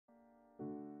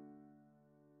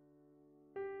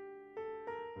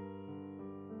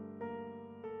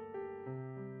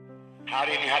Hari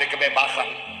ini hari kebebasan.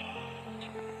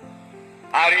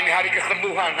 Hari ini hari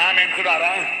kesembuhan. Amin,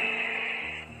 saudara.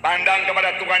 Pandang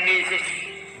kepada Tuhan Yesus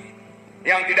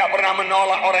yang tidak pernah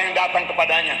menolak orang yang datang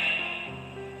kepadanya.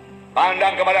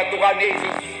 Pandang kepada Tuhan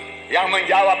Yesus yang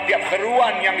menjawab tiap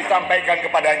seruan yang disampaikan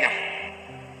kepadanya.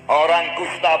 Orang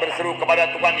kusta berseru kepada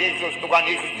Tuhan Yesus, Tuhan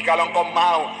Yesus, jika engkau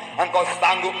mau, engkau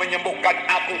sanggup menyembuhkan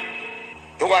aku.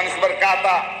 Tuhan Yesus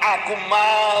berkata, aku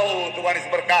mau. Tuhan Yesus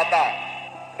berkata,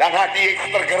 dan hati Yesus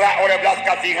tergerak oleh belas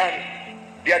kasihan.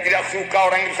 Dia tidak suka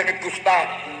orang yang sakit kusta.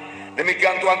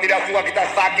 Demikian Tuhan tidak suka kita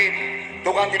sakit.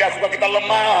 Tuhan tidak suka kita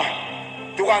lemah.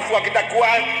 Tuhan suka kita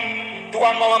kuat.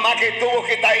 Tuhan mau memakai tubuh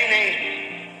kita ini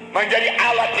menjadi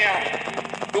alatnya.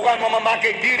 Tuhan mau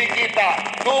memakai diri kita,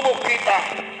 tubuh kita,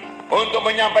 untuk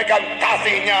menyampaikan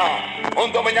kasih-Nya,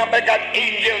 untuk menyampaikan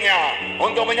Injil-Nya,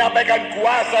 untuk menyampaikan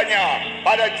kuasa-Nya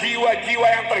pada jiwa-jiwa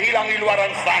yang terhilang di luar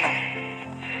sana.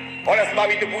 Oleh sebab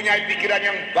itu punya pikiran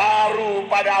yang baru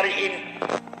pada hari ini,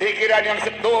 pikiran yang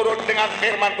seturut dengan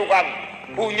firman Tuhan,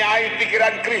 punya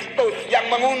pikiran Kristus yang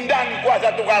mengundang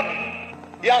kuasa Tuhan,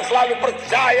 yang selalu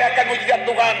percaya akan mujizat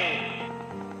Tuhan,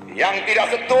 yang tidak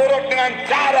seturut dengan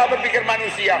cara berpikir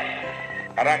manusia.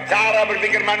 Karena cara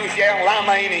berpikir manusia yang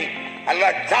lama ini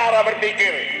adalah cara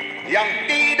berpikir yang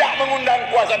tidak mengundang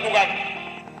kuasa Tuhan.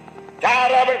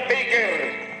 Cara berpikir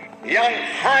yang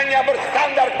hanya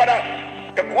bersandar pada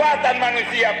kekuatan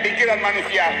manusia, pikiran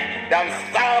manusia, dan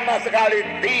sama sekali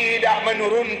tidak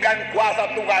menurunkan kuasa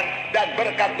Tuhan dan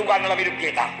berkat Tuhan dalam hidup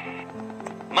kita.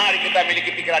 Mari kita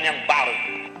miliki pikiran yang baru.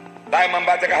 Saya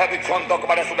membacakan satu contoh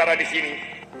kepada saudara di sini.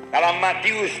 Dalam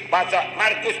Markus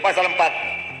pasal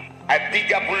 4 ayat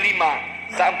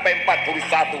 35 sampai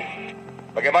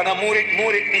 41. Bagaimana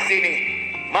murid-murid di sini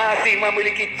masih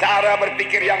memiliki cara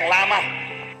berpikir yang lama.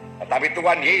 Tetapi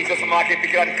Tuhan Yesus memakai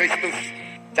pikiran Kristus,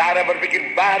 cara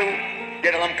berpikir baru.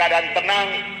 Dia dalam keadaan tenang,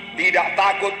 tidak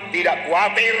takut, tidak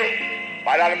khawatir.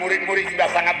 Padahal murid-murid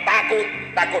sudah sangat takut,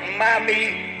 takut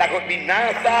mati, takut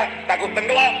binasa, takut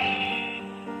tenggelam.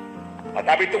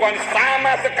 Tetapi Tuhan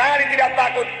sama sekali tidak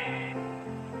takut.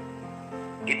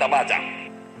 Kita baca.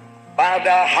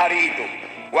 Pada hari itu,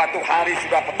 waktu hari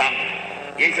sudah petang,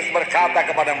 Yesus berkata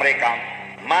kepada mereka,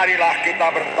 marilah kita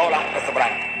bertolak ke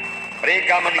seberang.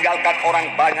 Mereka meninggalkan orang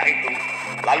banyak itu,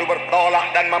 lalu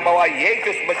bertolak dan membawa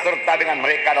Yesus beserta dengan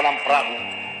mereka dalam perahu,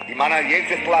 di mana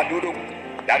Yesus telah duduk,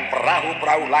 dan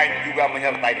perahu-perahu lain juga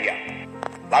menyertai dia.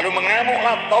 Lalu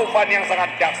mengamuklah taufan yang sangat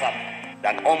dahsyat,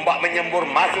 dan ombak menyembur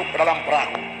masuk ke dalam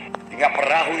perahu, hingga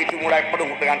perahu itu mulai penuh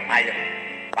dengan air.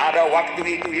 Pada waktu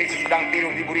itu Yesus sedang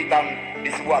tidur di buritan di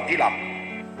sebuah tilam.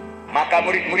 Maka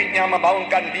murid-muridnya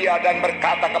membangunkan dia dan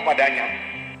berkata kepadanya,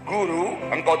 Guru,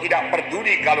 engkau tidak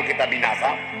peduli kalau kita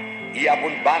binasa? Ia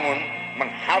pun bangun,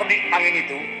 menghardik angin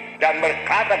itu, dan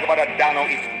berkata kepada danau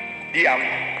itu, diam,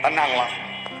 tenanglah.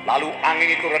 Lalu angin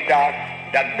itu reda,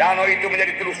 dan danau itu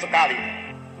menjadi teduh sekali.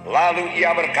 Lalu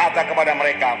ia berkata kepada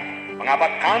mereka,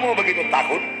 mengapa kamu begitu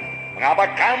takut?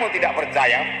 Mengapa kamu tidak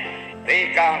percaya?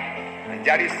 Mereka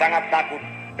menjadi sangat takut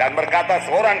dan berkata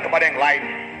seorang kepada yang lain,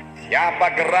 siapa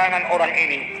gerangan orang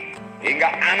ini hingga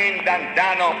angin dan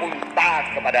danau pun taat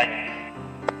kepadanya?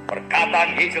 Perkataan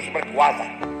Yesus berkuasa.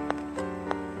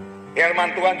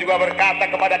 Firman Tuhan juga berkata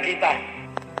kepada kita,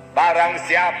 barang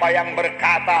siapa yang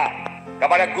berkata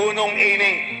kepada gunung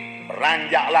ini,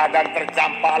 beranjaklah dan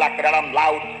tercampaklah ke dalam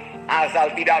laut,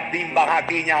 asal tidak bimbang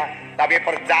hatinya, tapi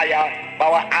percaya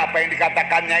bahwa apa yang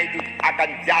dikatakannya itu akan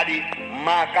jadi,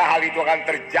 maka hal itu akan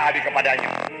terjadi kepadanya.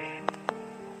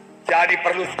 Jadi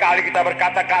perlu sekali kita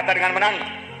berkata-kata dengan menang.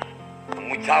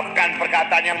 Mengucapkan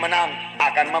perkataan yang menang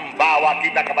akan membawa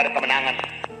kita kepada kemenangan.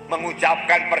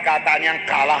 Mengucapkan perkataan yang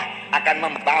kalah akan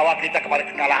membawa kita kepada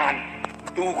kekalahan.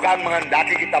 Tuhan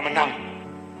menghendaki kita menang,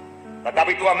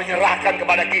 tetapi Tuhan menyerahkan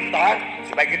kepada kita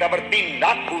supaya kita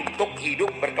bertindak untuk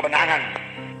hidup berkemenangan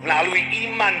melalui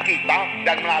iman kita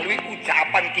dan melalui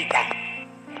ucapan kita.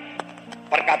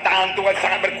 Perkataan Tuhan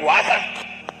sangat berkuasa.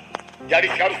 Jadi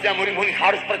seharusnya murid-murid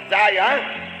harus percaya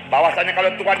bahwasanya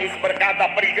kalau Tuhan Yesus berkata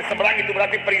pergi ke seberang, itu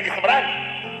berarti pergi ke seberang.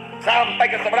 Sampai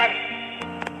ke seberang,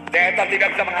 setan tidak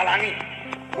bisa menghalangi.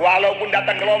 Walaupun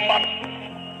datang gelombang,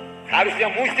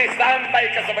 harusnya mesti sampai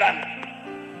ke seberang.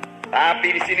 Tapi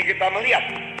di sini kita melihat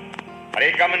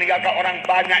mereka meninggalkan orang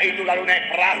banyak itu lalu naik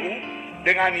perahu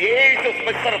dengan Yesus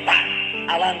beserta.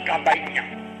 Alangkah baiknya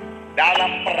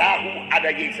dalam perahu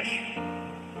ada Yesus.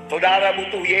 Saudara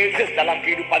butuh Yesus dalam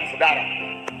kehidupan saudara.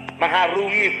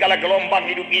 Mengharungi segala gelombang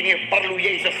hidup ini perlu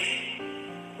Yesus.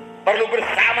 Perlu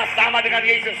bersama-sama dengan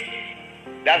Yesus.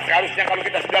 Dan seharusnya kalau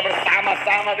kita sudah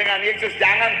bersama-sama dengan Yesus,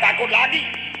 jangan takut lagi.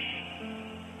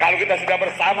 Kalau kita sudah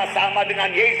bersama-sama dengan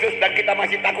Yesus dan kita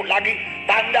masih takut lagi,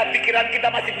 tanda pikiran kita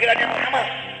masih pikiran yang lama,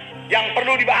 yang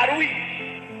perlu dibaharui.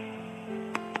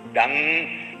 Dan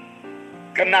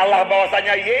kenallah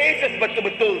bahwasanya Yesus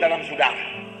betul-betul dalam saudara.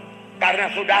 Karena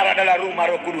saudara adalah rumah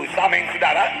Roh Kudus. Amin,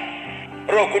 saudara.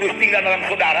 Roh Kudus tinggal dalam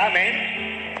saudara, amin.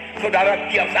 Saudara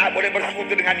tiap saat boleh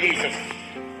bersekutu dengan Yesus.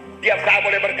 Tiap saat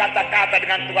boleh berkata-kata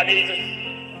dengan Tuhan Yesus.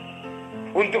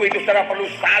 Untuk itu saudara perlu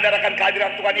sadar akan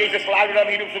kehadiran Tuhan Yesus selalu dalam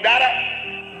hidup saudara.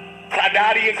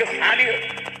 Sadari Yesus hadir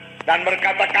dan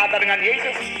berkata-kata dengan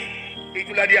Yesus.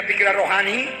 Itulah dia pikiran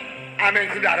rohani. Amin,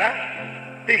 saudara.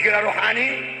 Pikiran rohani,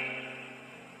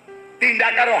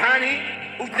 tindakan rohani,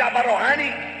 ucapan rohani,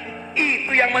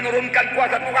 itu yang menurunkan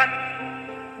kuasa Tuhan.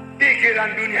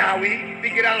 Pikiran duniawi,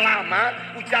 pikiran lama,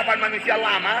 ucapan manusia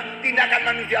lama, tindakan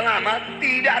manusia lama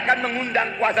tidak akan mengundang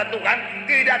kuasa Tuhan,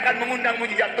 tidak akan mengundang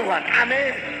mujizat Tuhan.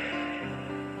 Amin.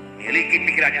 Miliki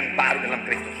pikiran yang baru dalam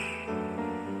Kristus.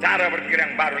 Cara berpikir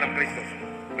yang baru dalam Kristus.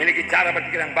 Miliki cara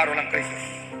berpikir yang baru dalam Kristus.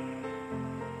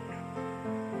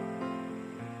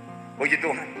 Puji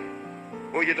Tuhan.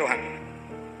 Puji Tuhan.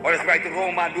 Oleh sebab itu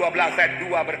Roma 12 ayat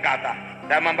 2 berkata,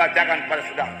 saya membacakan kepada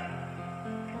saudara.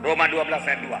 Roma 12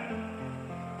 ayat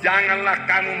 2. Janganlah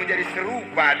kamu menjadi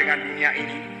serupa dengan dunia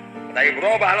ini, tapi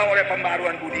berubahlah oleh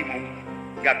pembaruan budimu,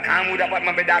 hingga kamu dapat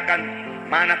membedakan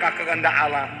manakah kehendak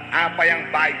Allah, apa yang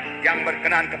baik, yang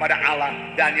berkenan kepada Allah,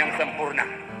 dan yang sempurna.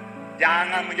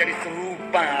 Jangan menjadi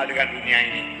serupa dengan dunia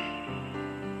ini.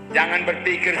 Jangan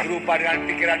berpikir serupa dengan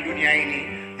pikiran dunia ini.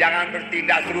 Jangan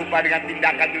bertindak serupa dengan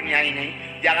tindakan dunia ini.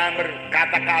 Jangan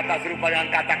berkata-kata serupa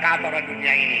dengan kata-kata orang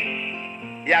dunia ini.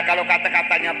 Ya, kalau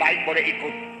kata-katanya baik boleh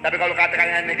ikut. Tapi kalau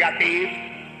kata-katanya negatif,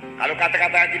 kalau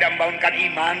kata-katanya tidak membangunkan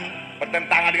iman,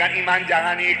 bertentangan dengan iman,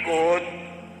 jangan ikut.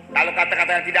 Kalau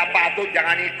kata-katanya tidak patut,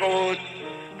 jangan ikut.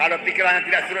 Kalau pikirannya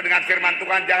tidak sesuai dengan firman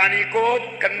Tuhan, jangan ikut.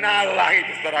 Kenallah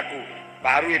itu, saudaraku.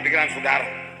 Baru pikiran saudara.